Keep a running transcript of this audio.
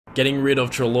Getting rid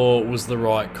of Treloar was the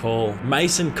right call.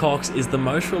 Mason Cox is the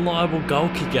most reliable goal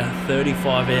kicker,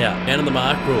 35 out. And on the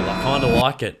mark rule, I kind of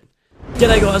like it.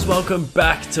 G'day guys, welcome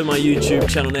back to my YouTube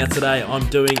channel. Now today I'm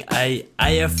doing a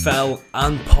AFL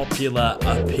Unpopular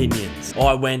Opinions.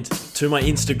 I went to my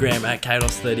Instagram at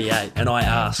Caden38 and I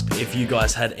asked if you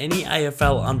guys had any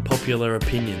AFL Unpopular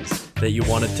Opinions that you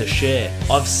wanted to share.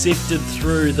 I've sifted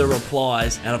through the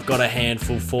replies and I've got a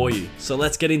handful for you. So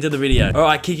let's get into the video.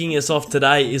 Alright, kicking us off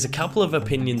today is a couple of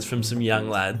opinions from some young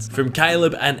lads. From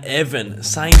Caleb and Evan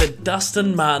saying that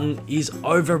Dustin Martin is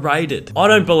overrated. I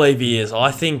don't believe he is. I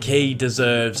think he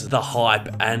deserves the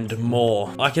hype and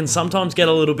more. I can sometimes get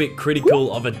a little bit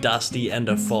critical of a Dusty and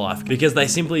a Fife because they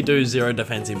simply do zero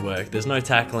defensive work. There's no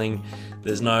tackling.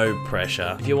 There's no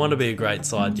pressure. If you want to be a great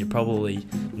side, you probably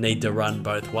need to run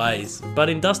both ways. But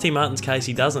in Dusty Martin's case,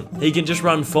 he doesn't. He can just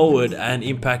run forward and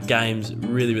impact games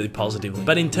really, really positively.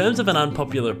 But in terms of an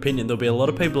unpopular opinion, there'll be a lot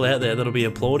of people out there that'll be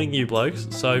applauding you blokes.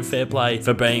 So fair play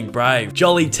for being brave.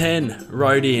 Jolly10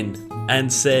 wrote in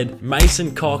and said,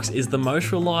 Mason Cox is the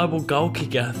most reliable goal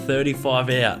kicker, 35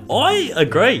 out. I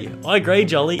agree,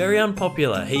 Jolly. Very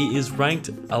unpopular. He is ranked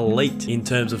elite in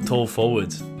terms of tall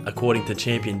forwards, according to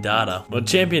Champion Data. Well,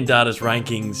 Champion Data's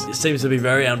rankings seems to be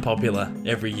very unpopular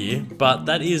every year, but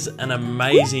that is an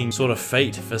amazing sort of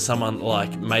feat for someone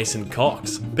like Mason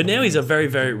Cox. But now he's a very,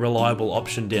 very reliable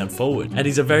option down forward, and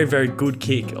he's a very, very good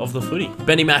kick of the footy.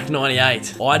 Benny Mac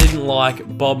 98. I didn't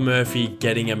like Bob Murphy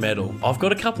getting a medal. I've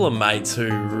got a couple of mates who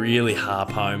really harp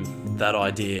home that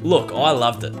idea. Look, I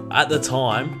loved it. At the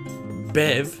time,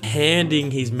 Bev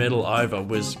handing his medal over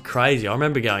was crazy. I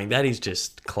remember going, that is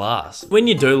just class. When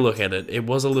you do look at it, it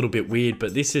was a little bit weird,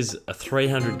 but this is a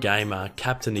 300 gamer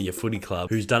captain of your footy club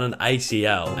who's done an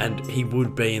ACL and he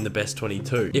would be in the best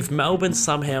 22. If Melbourne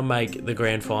somehow make the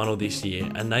grand final this year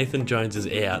and Nathan Jones is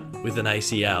out with an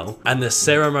ACL and the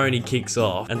ceremony kicks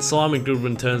off and Simon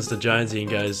Goodwin turns to Jonesy and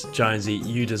goes, Jonesy,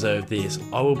 you deserve this,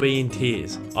 I will be in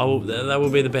tears. That will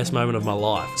be the best moment of my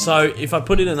life. So if I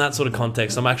put it in that sort of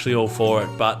context, I'm actually all for it,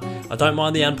 but I don't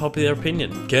mind the unpopular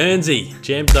opinion. Guernsey,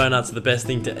 jam donuts are the best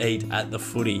thing to eat at the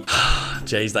footy.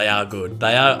 Jeez, they are good.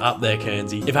 They are up there,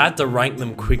 Guernsey. If I had to rank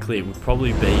them quickly, it would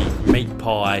probably be meat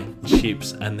pie,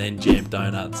 chips, and then jam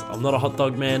donuts. I'm not a hot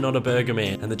dog man, not a burger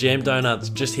man, and the jam donuts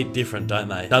just hit different, don't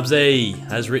they? Dubsy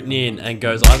has written in and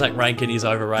goes, Isaac Rankin is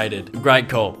overrated. Great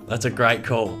call. That's a great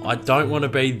call. I don't want to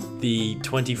be the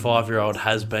 25-year-old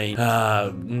has-been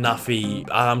nuffy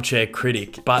armchair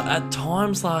critic, but at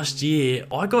times last year,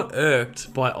 I got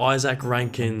irked by Isaac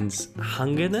Rankin's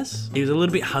hungerness. He was a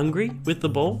little bit hungry with the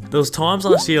ball. There was times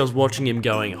last year I was watching him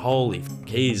going, holy f***,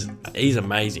 he's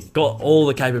amazing. Got all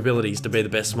the capabilities to be the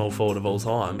best small forward of all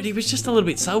time, but he was just a little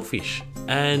bit selfish.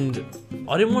 And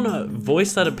I didn't want to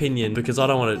voice that opinion because I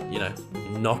don't want to,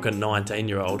 knock a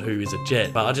 19-year-old who is a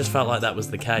Jet, but I just felt like that was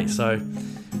the case. So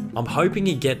I'm hoping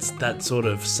he gets that sort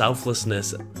of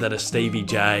selflessness that a Stevie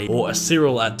J or a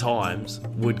Cyril at times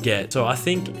would get. So I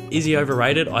think, is he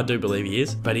overrated? I do believe he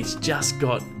is, but he's just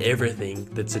got everything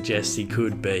that suggests he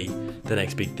could be the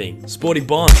next big thing. Sporty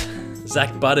Bond.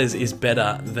 Zach Butters is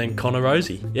better than Connor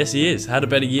Rosie. Yes, he is. Had a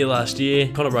better year last year.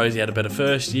 Connor Rosie had a better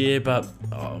first year, but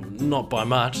not by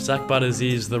much. Zach Butters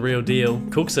is the real deal.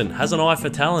 Cookson has an eye for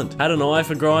talent. Had an eye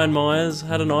for Brian Myers.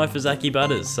 Had an eye for Zachy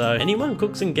Butters. So anyone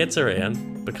Cookson gets around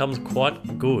becomes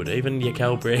quite good, even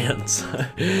your Brown. So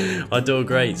I do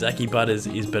agree, Zachy Butters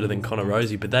is better than Connor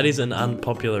Rosie, but that is an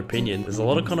unpopular opinion. There's a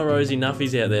lot of Connor Rosie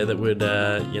nuffies out there that would,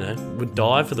 would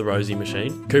die for the Rosie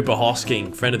machine. Cooper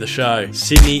Hosking, friend of the show.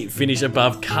 Sydney finish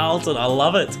above Carlton. I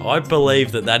love it. I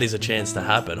believe that is a chance to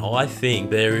happen. I think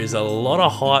there is a lot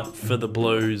of hype for the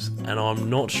Blues, and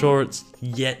I'm not sure it's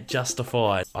yet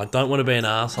justified. I don't want to be an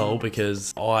asshole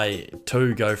because I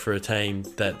too go for a team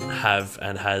that have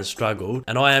and has struggled,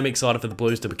 and I am excited for the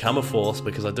Blues to become a force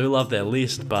because I do love their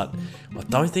list, but I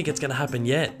don't think it's going to happen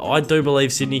yet. I do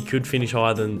believe Sydney could finish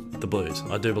higher than the Blues.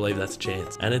 I do believe that's a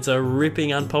chance, and it's a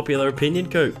ripping unpopular opinion,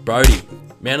 Coop. Brody,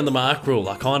 man on the mark rule.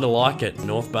 I kind of like it.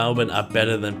 North Melbourne are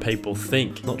better than people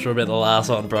think. Not sure about the last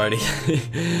one, Brody.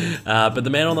 But the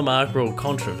man on the mark rule,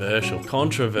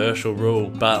 controversial rule,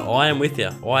 but I am with you.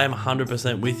 I am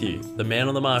 100% with you. The man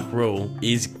on the mark rule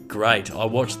is great. I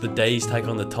watched the D's take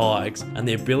on the Tigers, and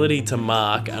the ability to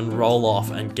mark and roll off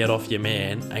and get off your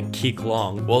man and kick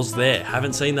long was there.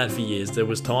 Haven't seen that for years. There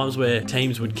was times where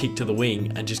teams would kick to the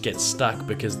wing and just get stuck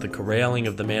because the corralling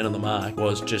of the man on the mark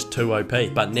was just too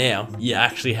OP. But now you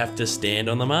actually have to stand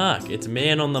on the mark. It's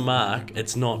man on the mark.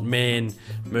 It's not man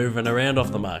moving around off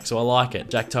the mark. So I like it.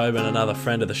 Jack Tobin, another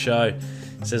friend of the show,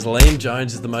 Says Liam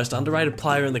Jones is the most underrated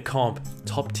player in the comp.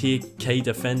 Top tier key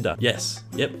defender. Yes.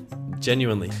 Yep.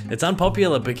 Genuinely. It's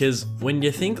unpopular because when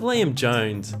you think Liam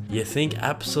Jones, you think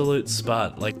absolute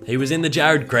spud. Like, he was in the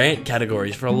Jared Grant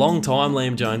categories for a long time,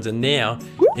 Liam Jones, and now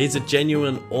he's a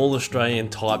genuine All-Australian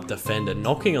type defender.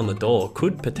 Knocking on the door,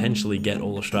 could potentially get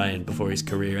All-Australian before his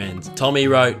career ends. Tommy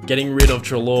wrote, getting rid of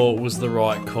Treloar was the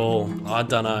right call. I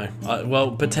don't know.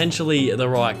 Well, potentially the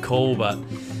right call, but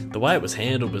the way it was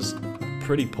handled was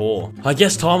pretty poor. I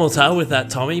guess time will tell with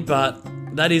that, Tommy, but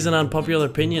that is an unpopular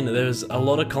opinion. There's a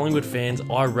lot of Collingwood fans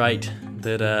irate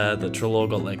that Treloar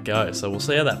got let go. So we'll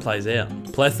see how that plays out.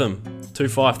 Pletham,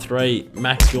 253.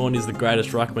 Max Gawn is the greatest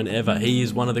ruckman ever. He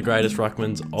is one of the greatest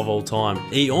ruckmans of all time.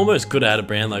 He almost could have had a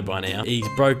Brownlow by now. He's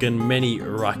broken many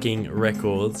rucking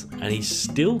records and he's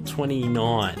still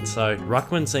 29. So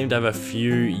ruckmen seem to have a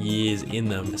few years in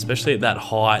them, especially at that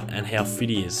height and how fit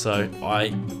he is. So I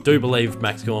do believe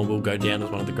Max Gawn will go down as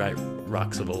one of the great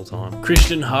rucks of all time.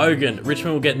 Christian Hogan,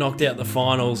 Richmond will get knocked out the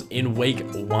finals in week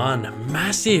 1.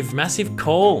 Massive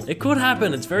call. It could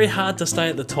happen. It's very hard to stay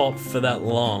at the top for that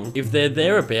long. If they're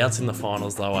thereabouts in the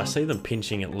finals though, I see them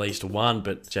pinching at least 1,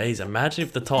 but geez, imagine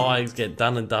if the Tigers get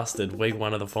done and dusted week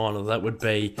 1 of the finals. That would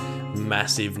be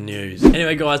massive news.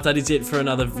 Anyway guys, that is it for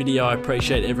another video. I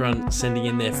appreciate everyone sending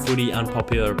in their footy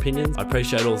unpopular opinions. I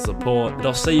appreciate all the support, and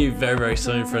I'll see you very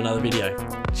soon for another video.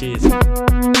 Cheers.